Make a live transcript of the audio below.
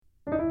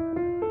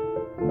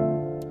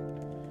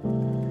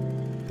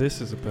This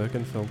is a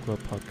Bergen Film Club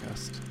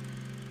podcast.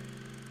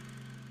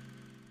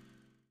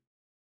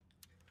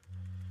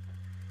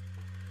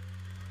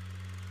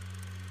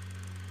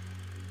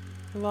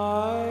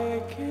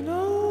 Like an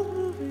old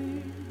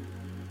movie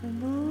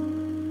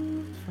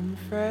removed from the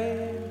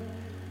frame,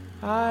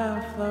 I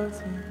am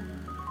floating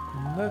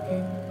and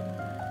looking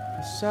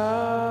for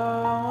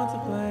someone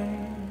to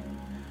blame.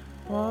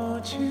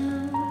 Won't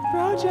you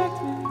project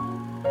me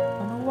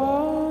on the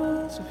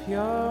walls of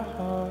your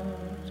heart?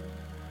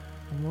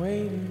 I'm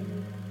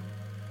waiting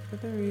for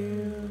the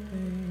real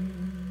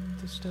thing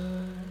to start.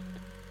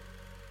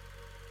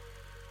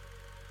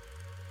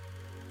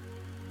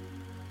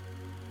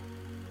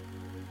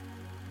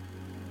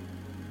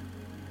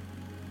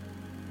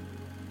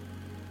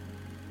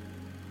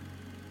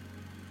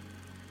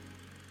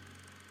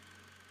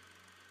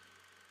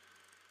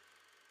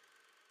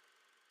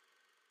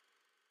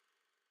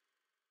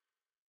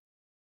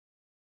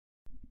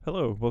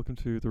 Hello, welcome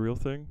to The Real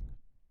Thing.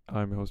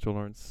 I'm your host, Joe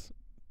Lawrence.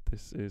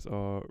 This is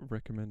our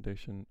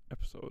recommendation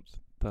episode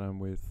that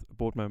I'm with a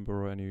board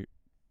member or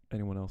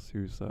anyone else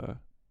who's I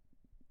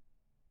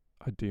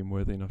deem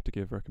worthy enough to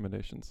give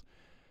recommendations.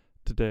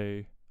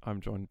 Today,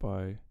 I'm joined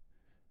by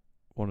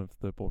one of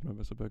the board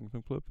members of Bergen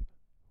Film Club,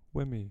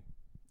 Remi.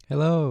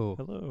 Hello.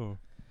 Hello.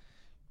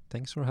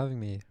 Thanks for having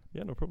me.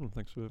 Yeah, no problem.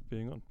 Thanks for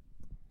being on.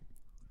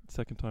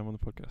 Second time on the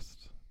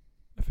podcast,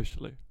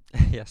 officially.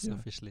 Yes, Yeah.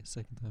 officially,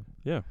 second time.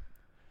 Yeah.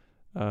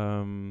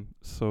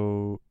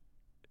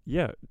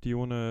 Do you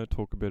want to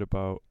talk a bit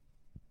about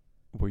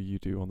what you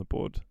do on the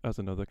board as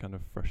another kind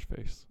of fresh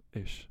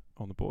face-ish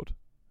on the board?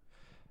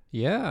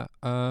 Yeah.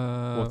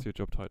 What's your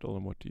job title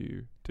and what do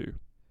you do?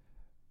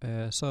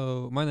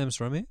 So my name's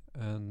Remi,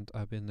 and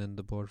I've been in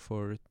the board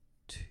for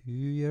 2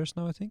 years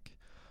now, I think.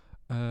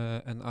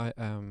 And I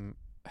am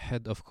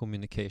head of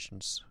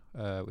communications,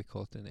 we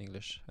call it in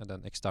English, and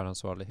then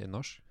eksternansvarlig in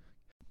norsk.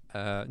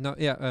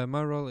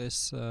 My role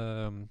is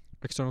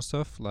external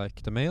stuff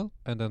like the mail,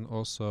 and then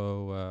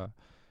also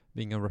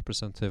being a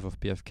representative of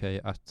BFK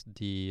at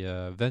the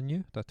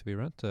venue that we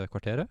rent,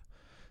 Kvarteret.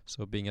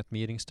 So being at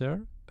meetings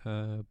there,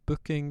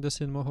 booking the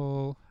cinema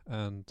hall,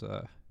 and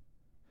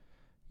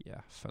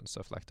fun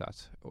stuff like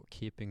that.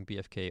 Keeping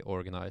BFK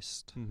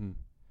organized. Mm-hmm.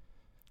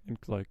 And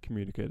like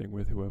communicating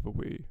with whoever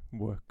we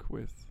work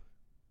with.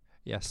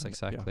 Yes,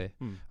 exactly.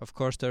 Yeah. Of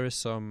course, there is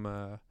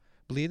some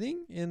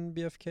bleeding in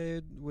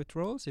BFK with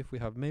roles if we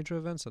have major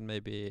events, and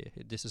maybe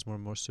this is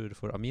more suited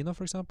for Amina,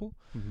 for example.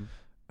 Mm-hmm.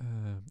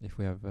 If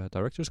we have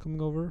directors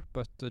coming over,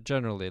 but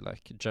generally,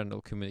 like general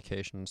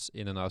communications,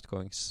 in and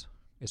outgoings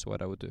is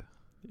what I would do.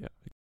 Yeah.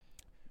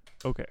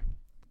 Okay.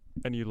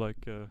 And you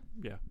like,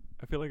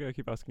 I feel like I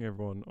keep asking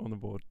everyone on the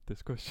board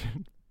this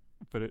question,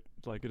 but it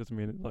doesn't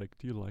mean it. Like,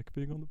 do you like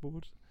being on the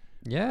board?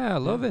 Yeah, I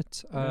love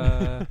it.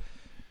 I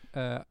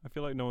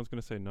feel like no one's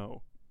gonna say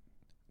no.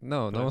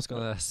 No one's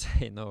gonna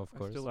say no, of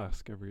course. I still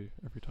ask every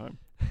time.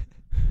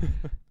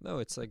 No,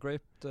 it's a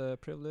great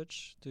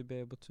privilege to be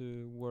able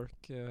to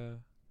work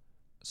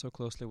so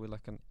closely with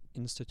like an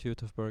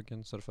institute of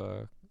Bergen, sort of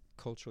a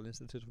cultural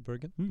institute of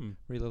Bergen.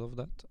 Really love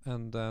that.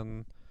 And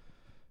then,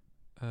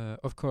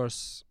 of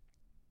course,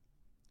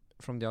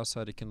 from the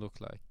outside, it can look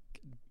like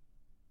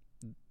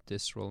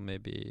this role may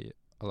be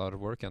a lot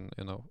of work, and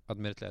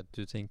admittedly, I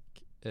do think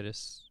it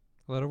is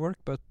a lot of work.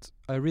 But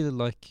I really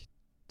like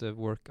the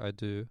work I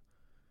do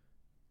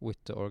with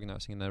the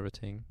organizing and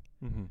everything,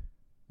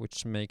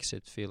 which makes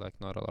it feel like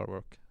not a lot of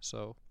work.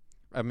 So,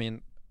 I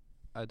mean,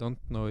 I don't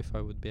know if I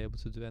would be able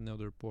to do any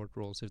other board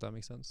roles, if that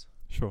makes sense.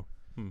 Sure.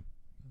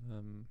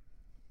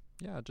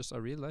 I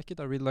really like it.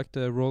 I really like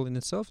the role in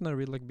itself, and I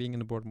really like being in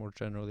the board more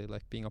generally,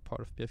 like being a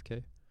part of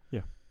BFK.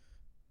 Yeah.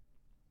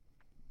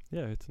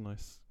 Yeah, it's a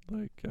nice,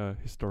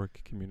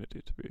 historic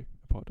community to be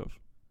a part of.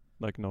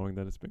 Like, knowing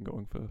that it's been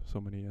going for so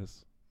many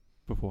years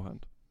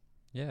beforehand.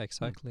 Yeah,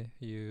 exactly.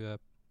 You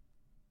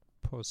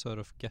sort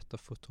of get a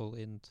foothold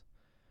in,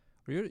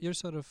 or you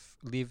sort of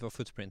leave a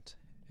footprint,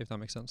 if that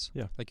makes sense.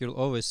 Yeah. Like, you'll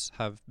always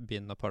have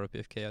been a part of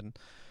BFK, and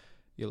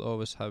you'll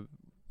always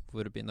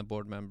would have been a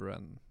board member,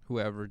 and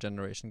whoever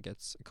generation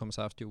comes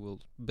after you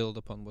will build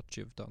upon what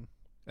you've done.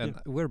 And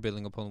we're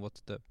building upon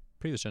what the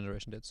previous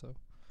generation did, so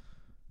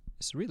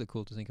it's really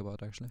cool to think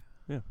about, actually.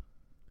 Yeah.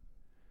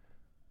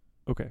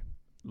 Okay.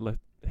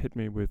 Hit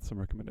me with some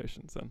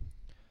recommendations then.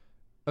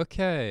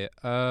 Okay.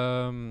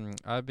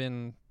 I've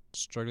been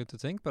struggling to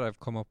think, but I've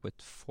come up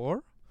with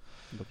 4.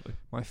 Lovely.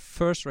 My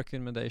first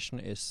recommendation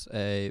is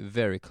a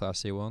very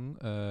classic one.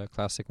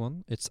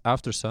 It's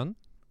After Sun,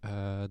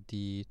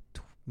 the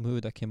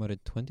movie that came out in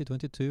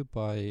 2022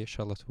 by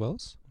Charlotte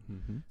Wells.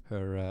 Mm-hmm.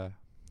 Her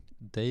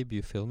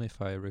debut film, if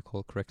I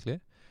recall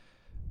correctly,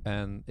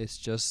 and it's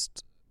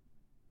just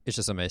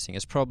amazing.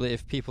 It's probably,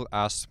 if people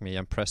ask me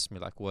and press me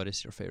like, what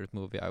is your favorite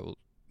movie, I will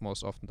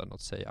most often than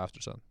not say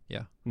After Sun.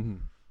 Yeah.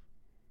 Mm-hmm.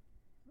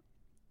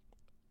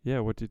 Yeah,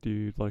 what did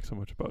you like so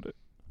much about it?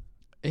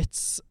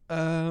 It's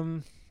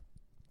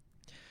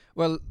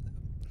well,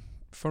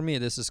 for me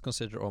this is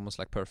considered almost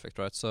like perfect,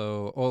 right?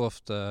 So all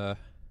of the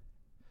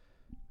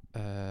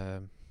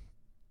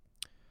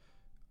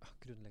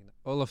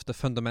all of the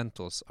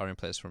fundamentals are in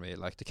place for me.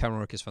 Like the camera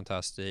work is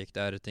fantastic,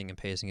 the editing and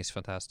pacing is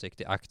fantastic,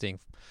 the acting,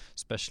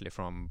 especially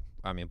from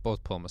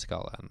both Paul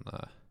Mescal and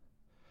I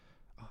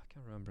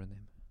can't remember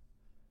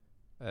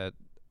the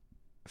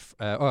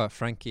name.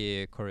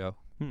 Frankie Corio,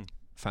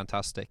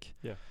 fantastic.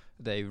 Yeah,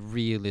 they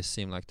really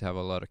seem like they have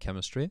a lot of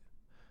chemistry.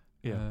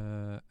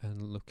 Yeah,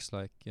 and looks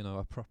like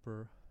a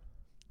proper.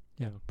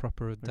 Yeah,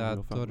 proper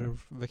dad-daughter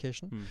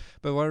vacation.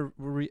 But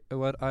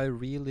what I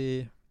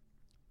really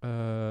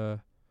fell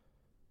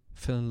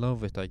in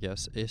love with, I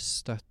guess,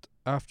 is that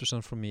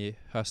Aftersun for me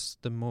has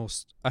the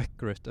most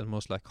accurate and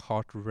most like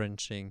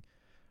heart-wrenching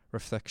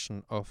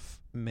reflection of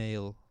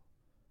male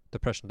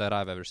depression that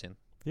I've ever seen.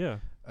 Yeah.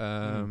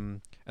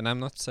 And I'm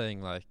not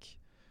saying like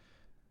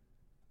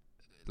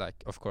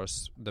of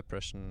course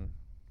depression,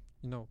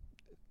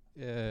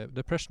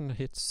 depression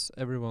hits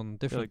everyone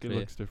differently. Like it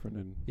looks different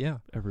in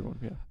everyone.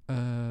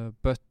 Yeah.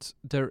 But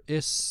there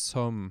is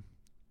some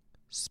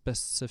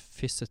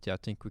specificity, I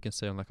think we can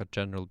say, on like a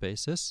general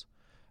basis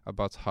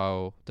about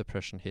how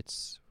depression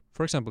hits,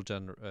 for example,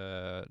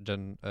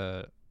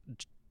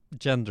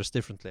 genders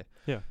differently.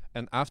 Yeah.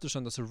 And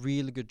Aftersun does a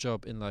really good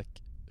job in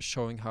like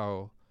showing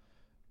how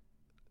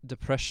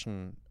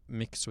depression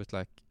mixed with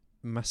like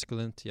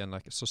masculinity and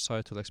like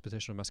societal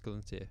expectation of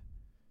masculinity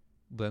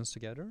blends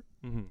together.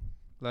 Mm-hmm.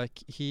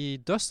 Like he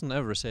doesn't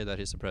ever say that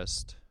he's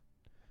depressed.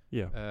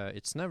 Yeah.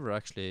 It's never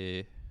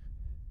actually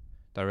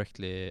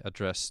directly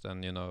addressed,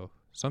 and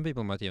some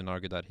people might even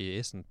argue that he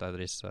isn't. That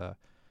is,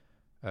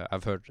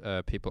 I've heard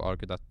people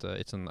argue that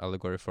it's an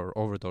allegory for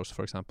overdose,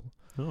 for example.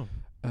 Oh.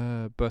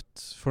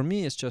 But for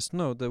me, it's just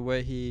the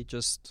way he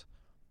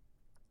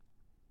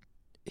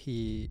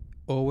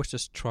always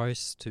just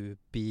tries to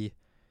be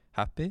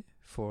happy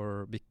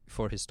for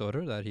his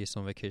daughter that he's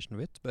on vacation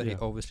with, but he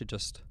obviously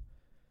just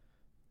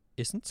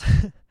isn't.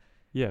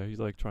 Yeah, he's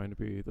like trying to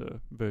be the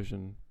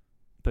version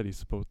that he's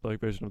supposed, like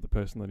version of the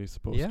person that he's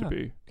supposed to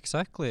be.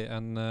 Exactly.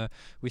 And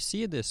we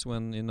see this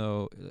when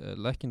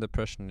like in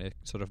depression, it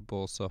sort of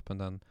balls up and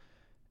then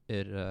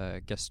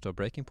it gets to a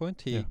breaking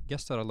point. He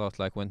gets that a lot,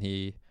 like when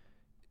he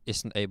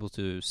isn't able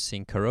to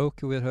sing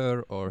karaoke with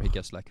her, or he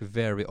gets like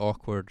very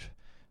awkward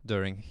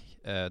during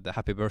the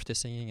happy birthday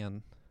singing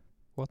and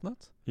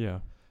whatnot. Yeah.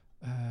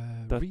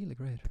 Really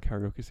great. The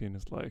karaoke scene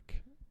is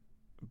like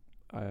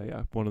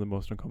one of the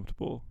most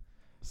uncomfortable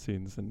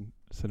scenes in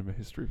cinema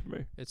history for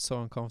me. It's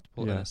so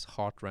uncomfortable and it's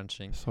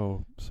heart-wrenching.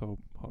 So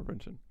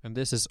heart-wrenching. And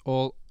this is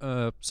all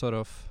sort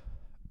of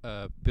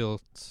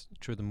built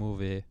through the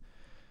movie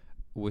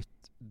with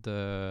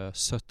the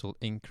subtle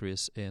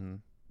increase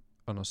in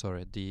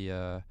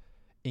the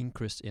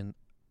increase in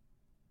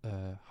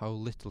how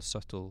little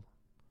subtle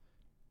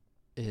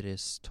it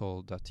is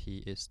told that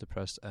he is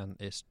depressed and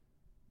is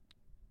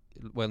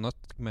not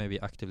maybe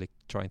actively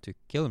trying to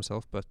kill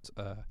himself, but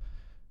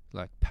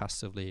like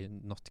passively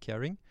not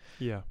caring.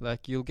 Yeah.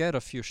 Like you'll get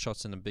a few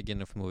shots in the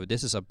beginning of the movie.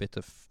 This is a bit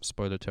of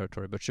spoiler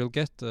territory, but you'll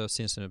get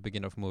scenes in the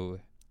beginning of the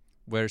movie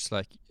where it's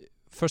like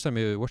first time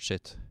you watch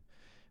it,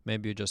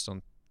 maybe you just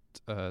don't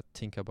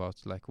think about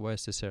like why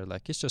is this here?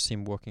 Like it's just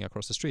him walking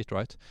across the street,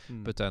 right?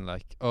 But then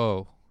like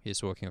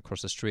he's walking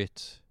across the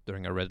street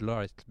during a red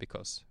light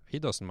because he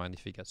doesn't mind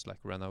if he gets like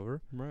run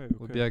over. Right.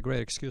 It would be a great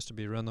excuse to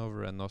be run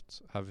over and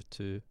not have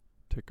to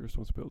take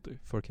responsibility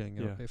for killing.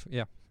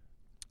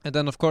 And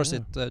then of course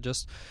it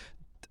just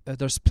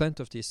there's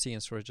plenty of these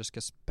scenes where it just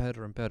gets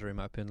better and better in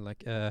my opinion.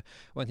 Like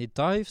when he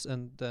dives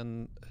and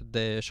then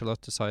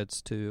Charlotte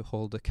decides to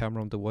hold the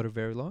camera on the water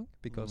very long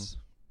because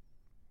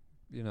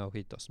he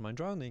doesn't mind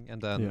drowning.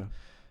 And then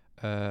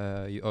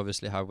you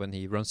obviously have when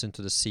he runs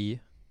into the sea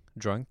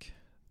drunk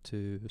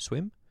to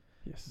swim.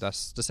 Yes.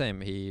 That's the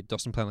same. He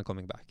doesn't plan on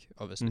coming back,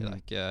 obviously.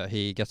 Like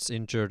he gets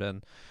injured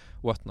and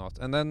whatnot.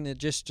 And then it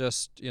just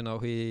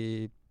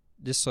he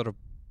this sort of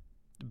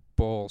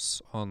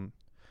balls on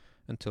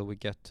until we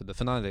get to the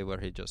finale where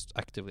he just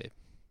actively,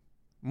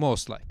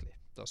 most likely,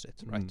 does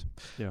it, right?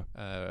 Yeah.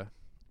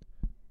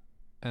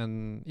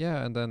 And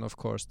then of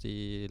course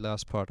the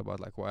last part about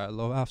like why I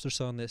love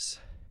Aftersun is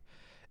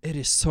it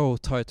is so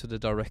tied to the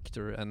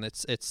director, and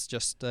it's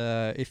just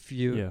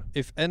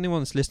if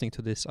anyone's listening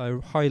to this, I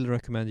highly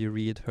recommend you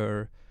read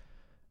her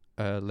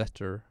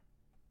letter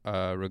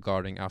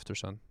regarding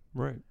Aftersun.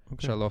 Right.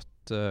 Okay. Charlotte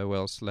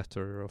Wells'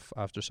 letter of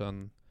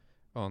Aftersun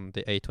on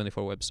the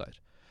A24 website,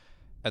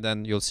 and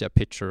then you'll see a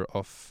picture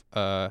of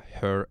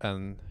her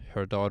and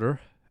her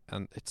daughter,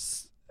 and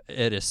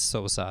it is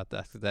so sad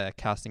that the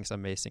casting is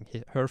amazing.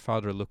 Her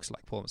father looks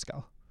like Paul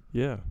Mescal.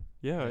 Yeah,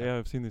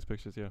 I've seen these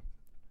pictures. Yeah,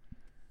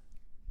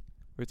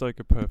 it's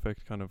like a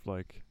perfect kind of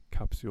like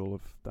capsule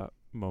of that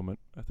moment.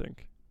 I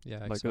think. Yeah,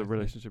 like exactly. The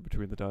relationship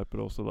between the dad, but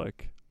also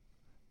like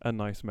a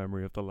nice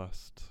memory of the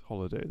last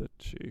holiday that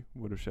she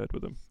would have shared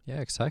with him. Yeah,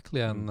 exactly.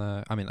 And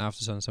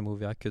Aftersun is a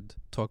movie I could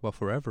talk about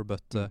forever,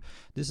 but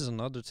this is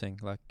another thing.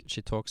 Like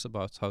she talks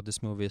about how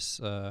this movie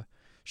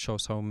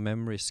shows how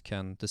memories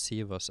can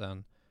deceive us.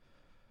 And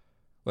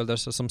well,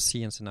 there's some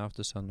scenes in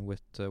Aftersun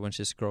with when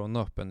she's grown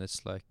up, and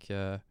it's like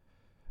her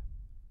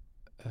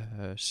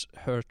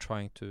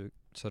trying to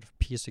sort of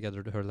piece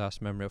together her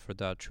last memory of her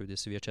dad through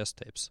these VHS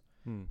tapes.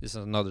 This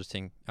is another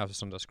thing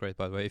that's great,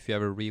 by the way. If you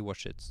ever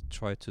rewatch it,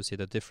 try to see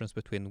the difference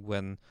between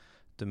when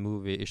the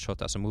movie is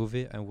shot as a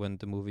movie and when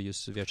the movie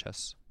uses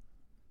VHS.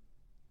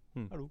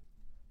 Hello.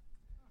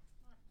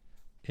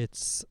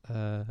 It's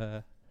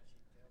a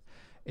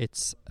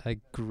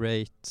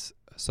great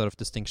sort of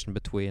distinction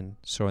between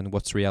showing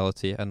what's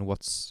reality and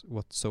what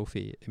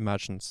Sophie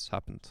imagines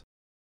happened.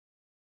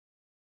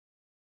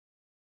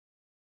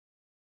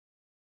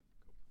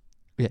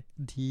 Yeah,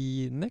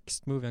 the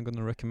next movie I'm going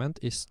to recommend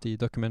is the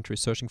documentary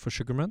Searching for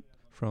Sugarman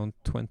from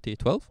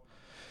 2012.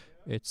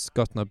 It's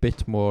gotten a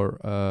bit more,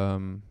 I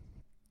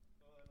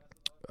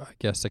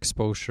guess,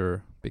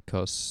 exposure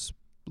because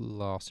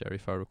last year,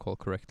 if I recall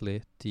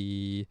correctly,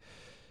 the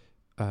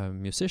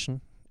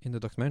musician in the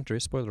documentary,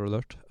 spoiler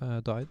alert,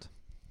 died,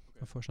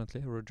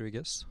 unfortunately,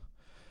 Rodriguez.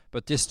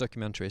 But this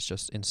documentary is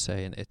just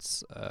insane.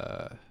 It's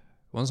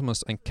one of the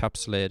most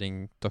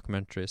encapsulating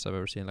documentaries I've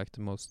ever seen, like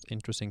the most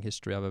interesting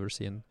history I've ever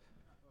seen.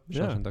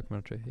 Shot in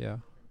documentary, yeah.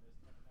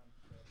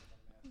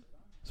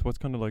 So what's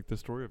kind of like the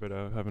story of it?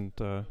 I've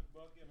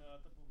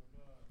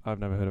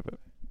never heard of it.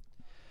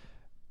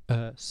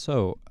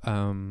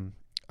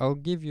 I'll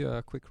give you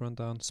a quick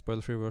rundown,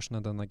 spoiler-free version,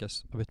 and then I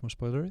guess a bit more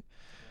spoilery.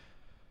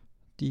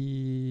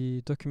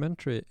 The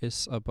documentary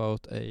is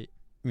about a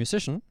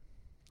musician,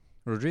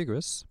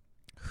 Rodriguez,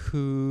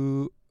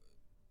 who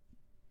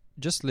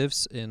just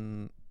lives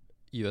in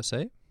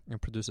USA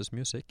and produces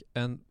music,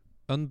 and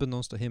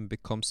unbeknownst to him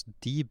becomes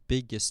the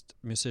biggest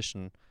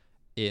musician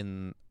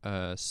in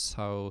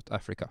South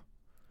Africa.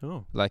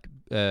 Oh. Like,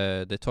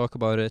 they talk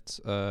about it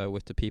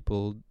with the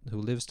people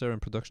who lives there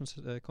and production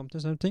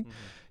companies and everything.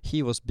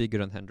 He was bigger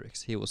than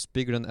Hendrix. He was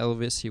bigger than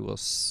Elvis. He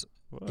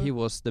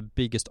was the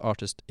biggest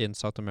artist in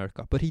South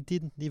America. But he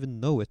didn't even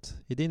know it.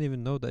 He didn't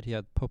even know that he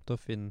had popped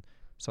off in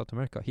South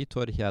America. He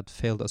thought he had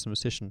failed as a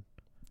musician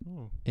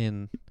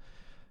in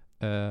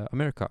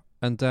America.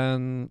 And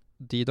then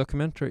the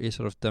documentary is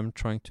sort of them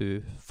trying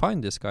to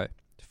find this guy,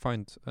 to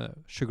find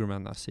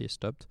Sugarman as he is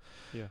dubbed.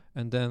 Yeah.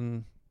 And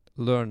then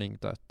learning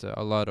that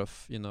a lot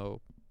of,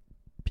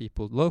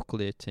 people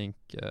locally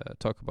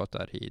talk about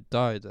that he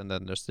died, and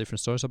then there's different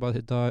stories about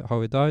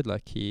how he died,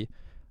 like he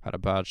had a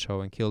bad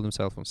show and killed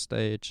himself on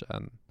stage,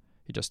 and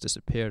he just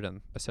disappeared,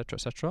 and etc.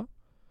 etc.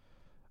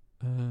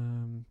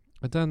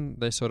 But then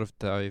they sort of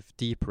dive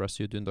deeper as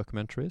you do in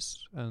documentaries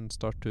and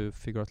start to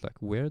figure out, like,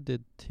 where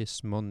did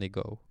his money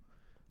go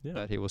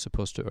that he was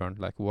supposed to earn?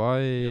 Like, why?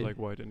 Yeah, like,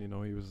 why didn't he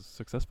know he was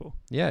successful?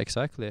 Yeah,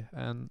 exactly.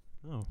 And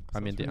I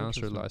mean, the really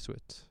answer lies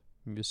with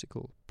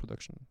musical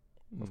production,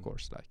 of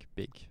course, like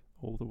big.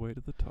 All the way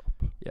to the top.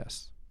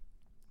 Yes.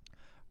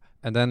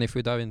 And then if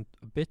we dive in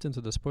a bit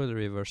into the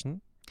spoilery version,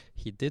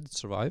 he did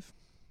survive.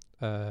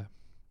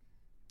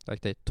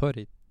 Like, they thought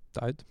he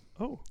died.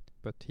 Oh.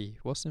 But he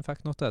was in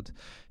fact not dead.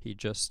 He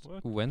just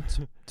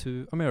went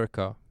to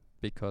America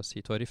because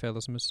he thought he failed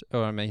as a musician.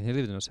 Or I mean, he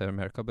lived in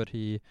America, but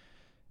he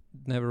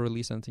never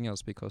released anything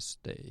else because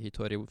he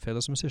thought he failed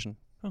as a musician.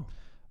 Oh.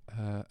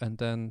 And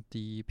then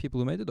the people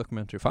who made the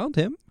documentary found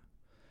him.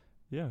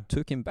 Yeah.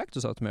 Took him back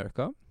to South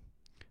America.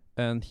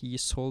 And he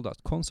sold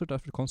out concert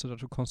after concert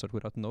after concert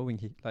without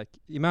knowing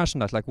imagine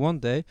that, like, one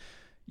day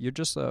you're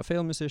just a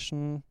failed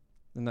musician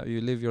and that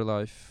you live your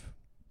life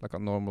like a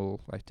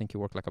normal, I think you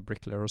work like a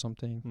bricklayer or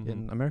something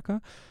in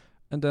America.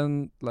 And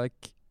then,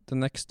 like, the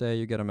next day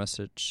you get a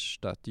message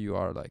that you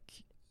are,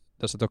 like,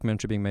 there's a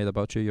documentary being made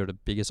about you. You're the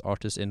biggest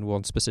artist in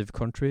one specific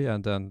country.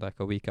 And then, like,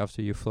 a week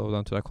after, you flow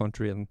down to that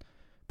country and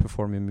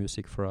perform your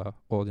music for an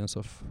audience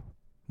of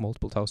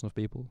multiple thousands of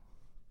people.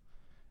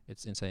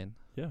 It's insane.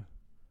 Yeah.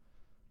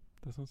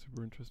 That sounds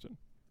super interesting.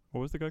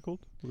 What was the guy called?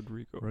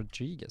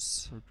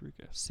 Rodriguez.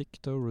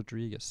 Sicto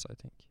Rodriguez, I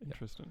think.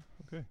 Interesting.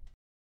 Yeah. Okay.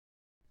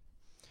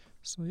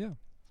 So, yeah.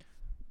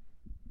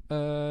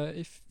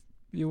 If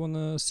you want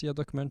to see a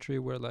documentary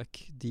where,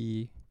 like,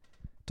 the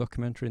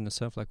documentary in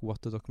itself, like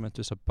what the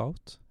documentary is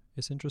about,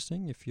 is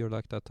interesting, if you're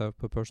like that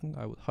type of person,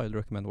 I would highly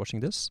recommend watching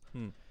this.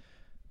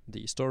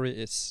 The story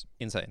is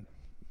insane.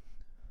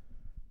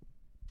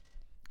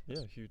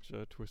 Yeah, huge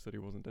twist that he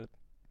wasn't dead.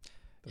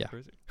 That's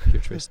crazy.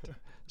 Huge twist.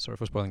 Sorry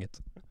for spoiling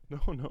it.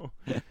 No.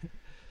 It's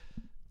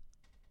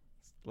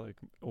like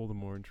all the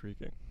more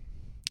intriguing.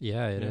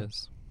 Yeah, it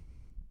is.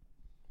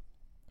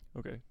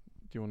 Okay.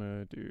 Do you want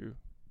to do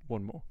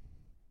one more?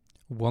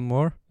 One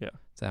more? Yeah.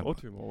 Damn. Or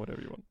two more,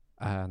 whatever you want.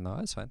 No,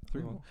 it's fine.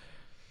 Three more.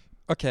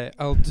 Okay,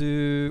 I'll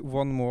do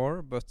one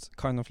more, but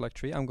kind of like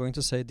three. I'm going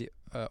to say the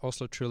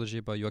Oslo trilogy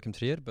by Joachim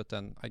Trier, but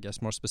then I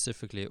guess more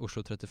specifically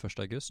Oslo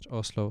 31st August,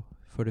 Oslo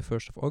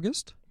 31st of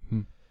August.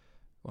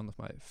 One of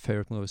my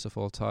favorite movies of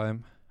all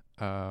time.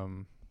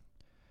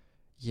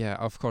 Yeah,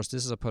 of course,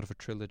 this is a part of a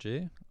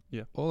trilogy.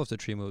 Yeah. All of the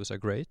three movies are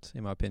great,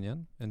 in my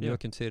opinion. And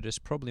Joachim Trier is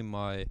probably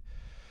my,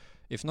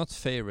 if not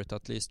favorite,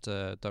 at least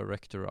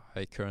director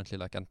I currently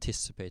like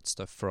anticipate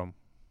stuff from.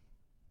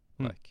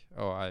 Like,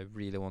 I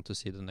really want to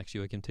see the next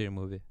Joachim Trier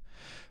movie.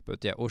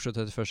 But yeah, Oslo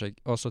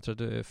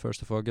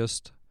 31st of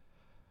August,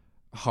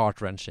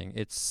 heart-wrenching.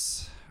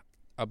 It's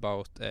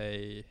about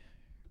a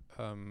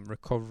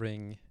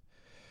recovering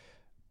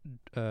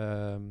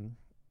a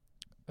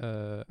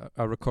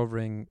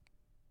recovering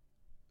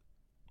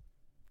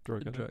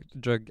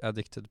drug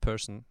addicted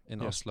person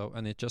in Oslo,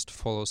 and it just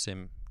follows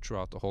him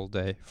throughout the whole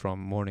day from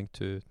morning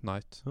to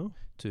night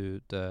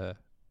to the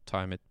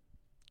time it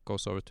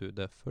goes over to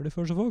the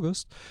 31st of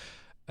August.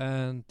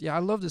 And yeah, I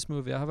love this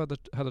movie. I have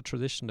had a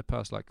tradition the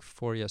past like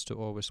 4 years to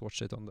always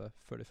watch it on the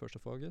 31st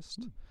of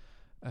August.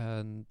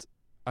 And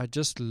I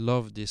just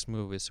love these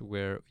movies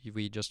where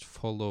we just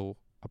follow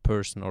a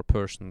person or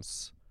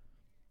persons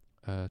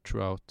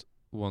throughout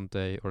one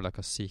day, or like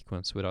a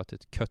sequence without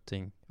it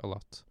cutting a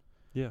lot.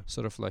 Yeah.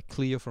 Sort of like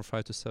Cleo from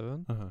 5 to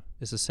 7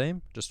 is the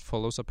same. Just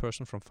follows a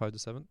person from 5 to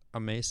 7.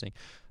 Amazing.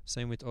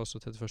 Same with also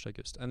 31st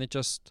August. And it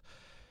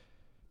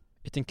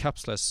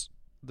encapsulates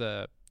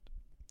the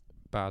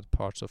bad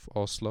parts of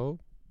Oslo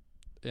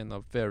in a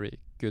very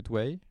good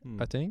way,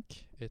 I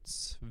think.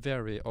 It's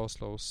very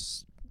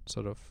Oslo's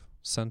sort of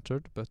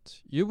centered,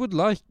 but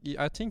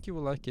I think you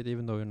will like it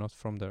even though you're not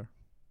from there.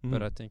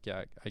 But I think,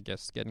 I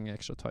guess getting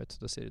extra tight to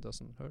the city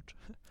doesn't hurt.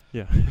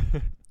 Yeah.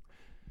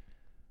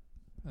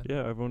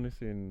 Yeah, I've only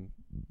seen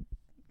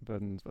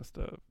Verdens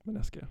Beste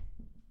Menneske,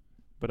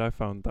 but I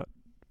found that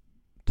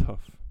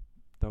tough.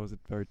 That was a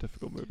very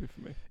difficult movie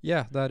for me.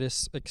 Yeah, that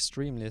is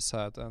extremely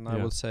sad, and I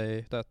will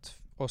say that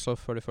also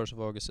 31st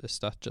of August is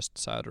that just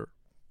sadder.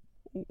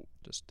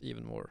 Just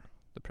even more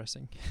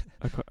depressing.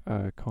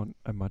 I can't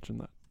imagine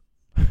that.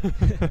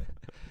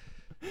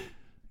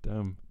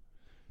 Damn.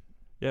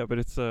 Yeah, but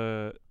it's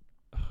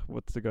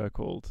what's the guy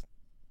called?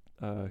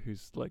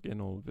 Who's like in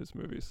all of his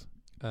movies?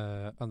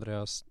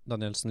 Andreas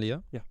Danielsen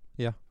Lia.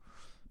 Yeah.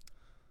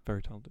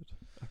 Very talented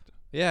actor.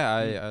 Yeah,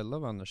 I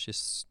love Anders.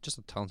 She's just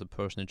a talented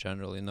person in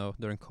general. You know,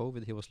 during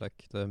COVID, he was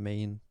like the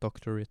main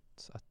doctor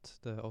at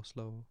the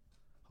Oslo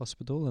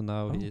hospital, and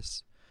now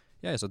he's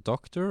a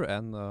doctor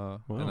and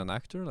an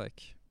actor.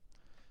 Like,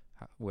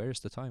 where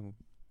is the time?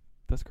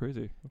 That's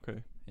crazy.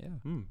 Okay. Yeah.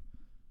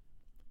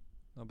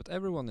 No, but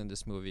everyone in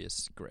this movie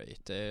is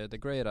great. The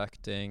great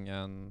acting,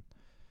 and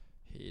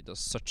he does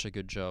such a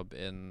good job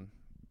in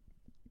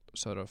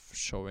sort of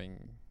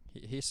showing.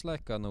 He's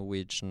like a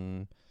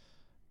Norwegian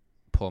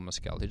Paul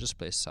Mescal. He just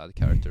plays sad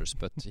characters,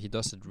 but he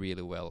does it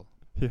really well.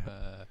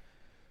 Yeah.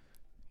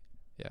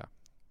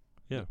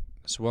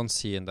 There's one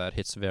scene that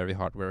hits very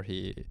hard where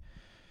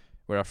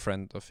a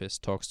friend of his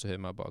talks to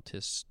him about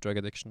his drug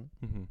addiction,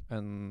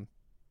 and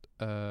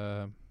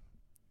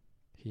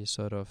he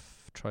sort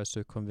of tries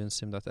to convince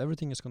him that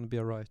everything is going to be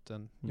alright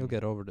and you'll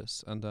get over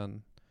this. And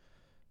then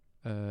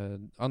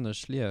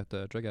Anders Lie,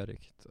 the drug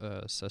addict,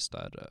 says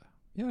that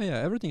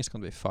everything is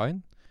going to be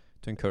fine,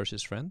 to encourage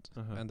his friend.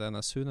 And then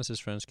as soon as his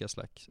friend gets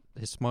like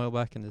his smile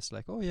back and is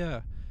like, oh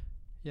yeah,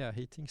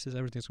 he thinks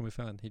everything's going to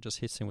be fine, he just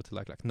hits him with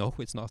like no,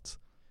 it's not.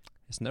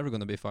 It's never going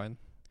to be fine.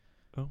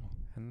 Oh.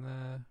 And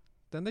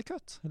then they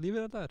cut. Leave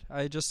it at that.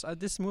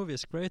 This movie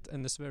is great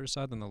and it's very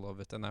sad and I love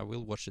it, and I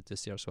will watch it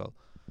this year as well.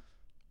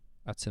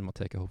 At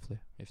Cinematheca, hopefully,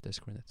 if they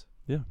screen it.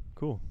 Yeah,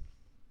 cool.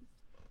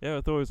 Yeah,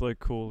 I thought it was like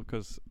cool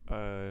because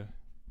I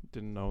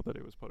didn't know that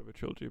it was part of a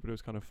trilogy, but it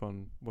was kind of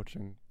fun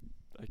watching,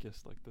 I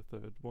guess, like the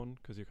third one,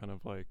 because you kind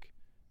of like,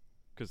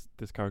 because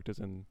this character's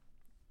in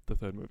the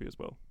third movie as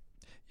well.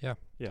 Yeah.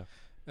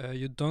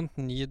 You don't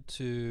need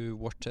to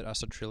watch it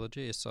as a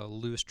trilogy. It's a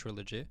loose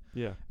trilogy.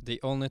 Yeah.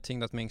 The only thing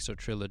that makes a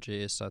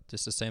trilogy is that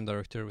it's the same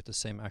director with the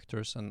same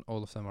actors, and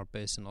all of them are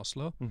based in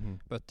Oslo.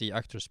 But the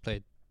actors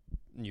played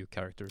new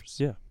characters.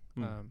 Yeah.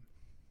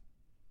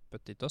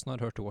 But it does not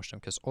hurt to watch them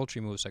because all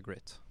three movies are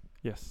great.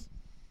 Yes.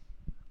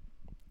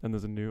 And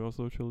there's a new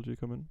Oslo trilogy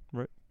coming,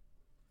 right?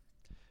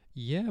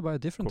 Yeah, by a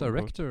different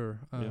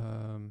director.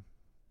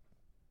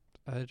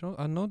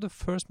 I know the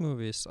first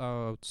movie is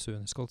out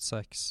soon. It's called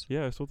Sex.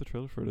 Yeah, I saw the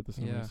trailer for it this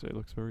Wednesday. It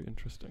looks very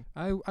interesting.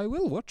 I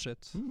will watch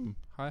it.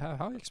 I have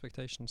high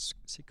expectations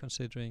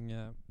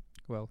considering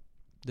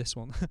this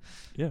one.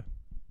 Yeah.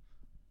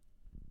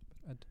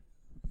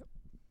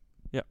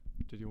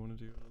 Did you want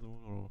to do another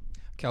one? Or?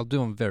 Okay, I'll do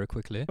one very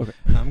quickly. Okay.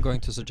 I'm going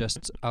to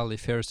suggest Ali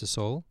Ferris'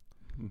 Soul.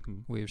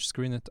 We've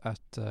screened it at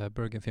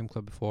Bergen Film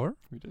Club before.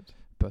 We did.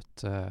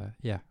 But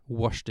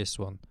watch this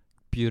one.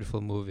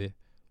 Beautiful movie.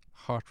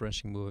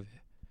 Heart-wrenching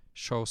movie.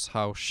 Shows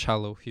how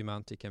shallow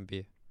humanity can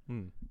be.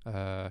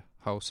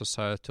 How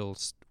societal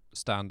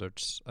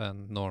standards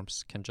and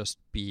norms can just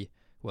be,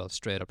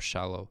 straight up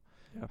shallow.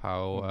 Yeah.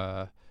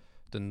 How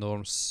the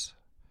norms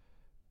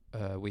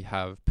we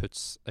have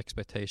puts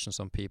expectations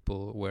on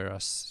people,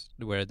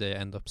 where they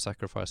end up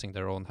sacrificing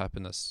their own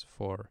happiness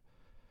for,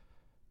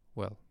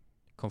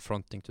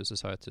 confronting to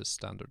society's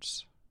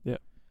standards. Yeah.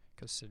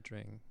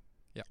 Considering,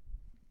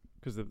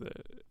 because of the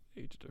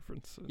age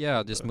difference.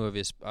 This movie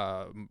is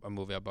a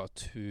movie about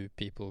two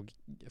people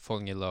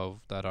falling in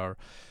love that are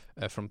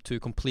from two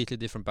completely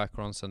different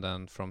backgrounds, and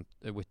then from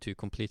with two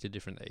completely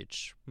different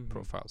age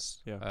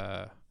profiles.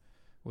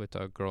 With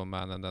a grown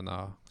man and then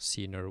a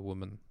senior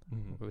woman.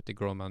 With the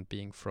grown man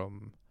being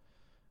from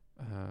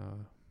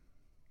I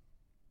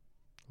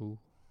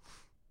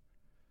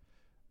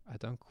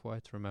don't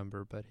quite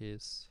remember, but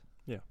he's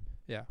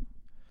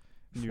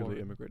newly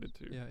immigrated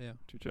to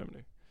to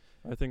Germany.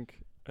 I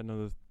think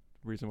another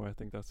reason why I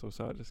think that's so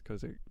sad is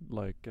because it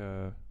like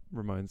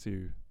reminds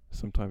you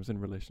sometimes in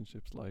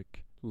relationships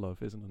like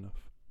love isn't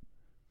enough.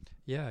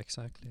 Yeah,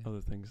 exactly.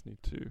 Other things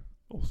need to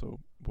also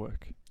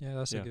work. Yeah,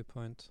 that's a good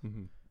point.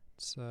 Mm-hmm.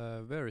 It's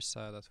very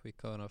sad that we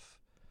kind of,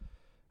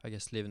 I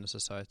guess, live in a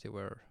society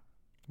where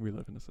we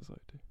live in a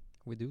society.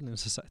 We do live in a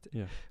society.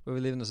 Yeah. But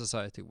we live in a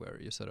society where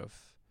you sort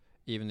of,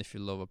 even if you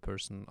love a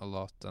person a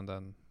lot, and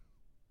then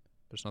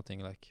there's nothing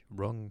like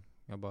wrong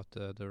about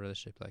the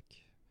relationship,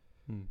 like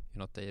you're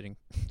not dating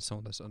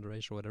someone that's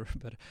underage or whatever,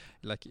 but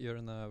like you're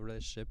in a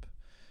relationship,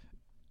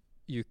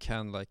 you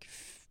can like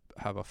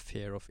have a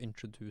fear of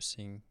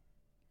introducing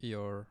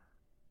your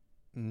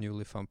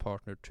newly found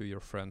partner to your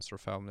friends or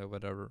family or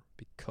whatever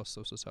because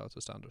of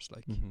societal standards.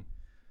 Like,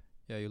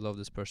 yeah, you love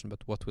this person,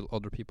 but what will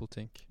other people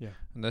think? Yeah.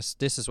 And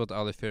this is what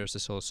Ali Fears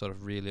is all sort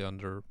of really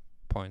under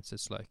points.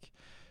 It's like,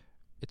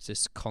 it's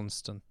this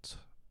constant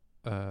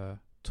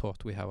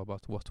thought we have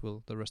about what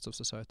will the rest of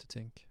society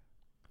think.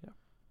 Yeah.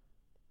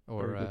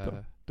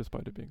 Or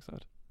despite it being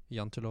sad.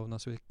 Janteloven,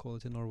 as we call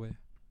it in Norway.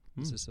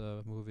 This is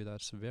a movie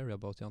that's very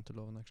about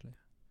Janteloven, actually.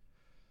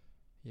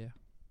 Yeah.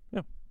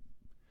 Yeah.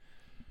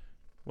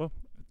 Well,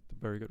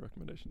 very good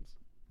recommendations.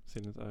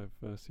 Seeing as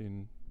I've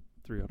seen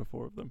 3 out of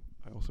 4 of them,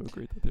 I also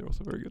agree that they're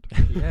also very good.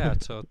 Yeah,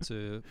 so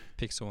to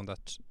pick someone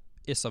that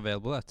is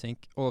available, I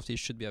think all of these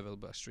should be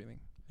available as streaming.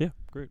 Yeah,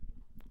 great.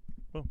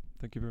 Well,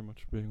 thank you very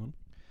much for being on.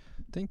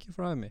 Thank you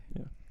for having me.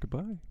 Yeah,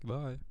 goodbye.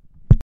 Goodbye.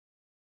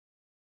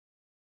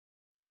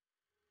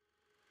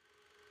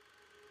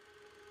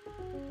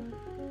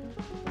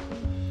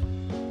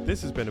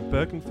 This has been a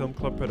Bergen Film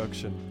Club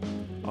production.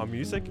 Our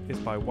music is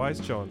by Wise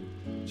John.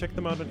 Check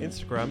them out on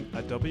Instagram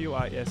at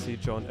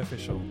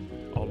WISEJohnOfficial.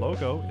 Our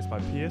logo is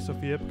by Pia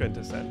Sofia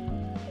Brentersen.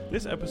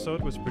 This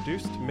episode was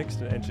produced,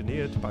 mixed and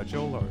engineered by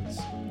Joel Lawrence.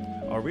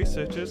 Our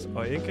researchers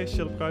are Inke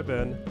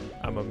Shilpgreiben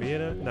and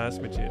Mamina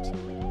Nazmajid.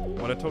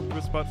 Want to talk to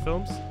us about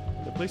films?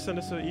 Then please send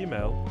us an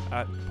email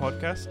at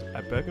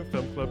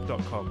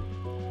podcast@bergenfilmclub.com.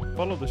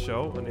 Follow the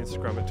show on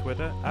Instagram and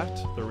Twitter at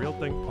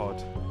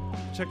TheRealThingPod.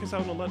 Check us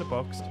out on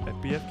Letterboxd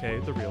at BFK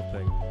The Real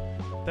Thing.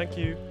 Thank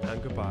you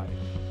and goodbye.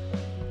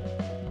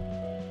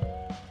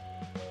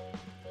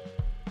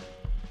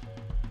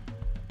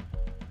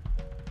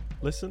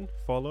 Listen,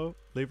 follow,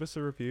 leave us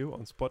a review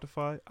on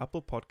Spotify,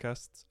 Apple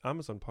Podcasts,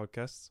 Amazon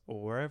Podcasts, or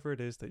wherever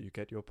it is that you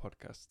get your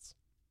podcasts.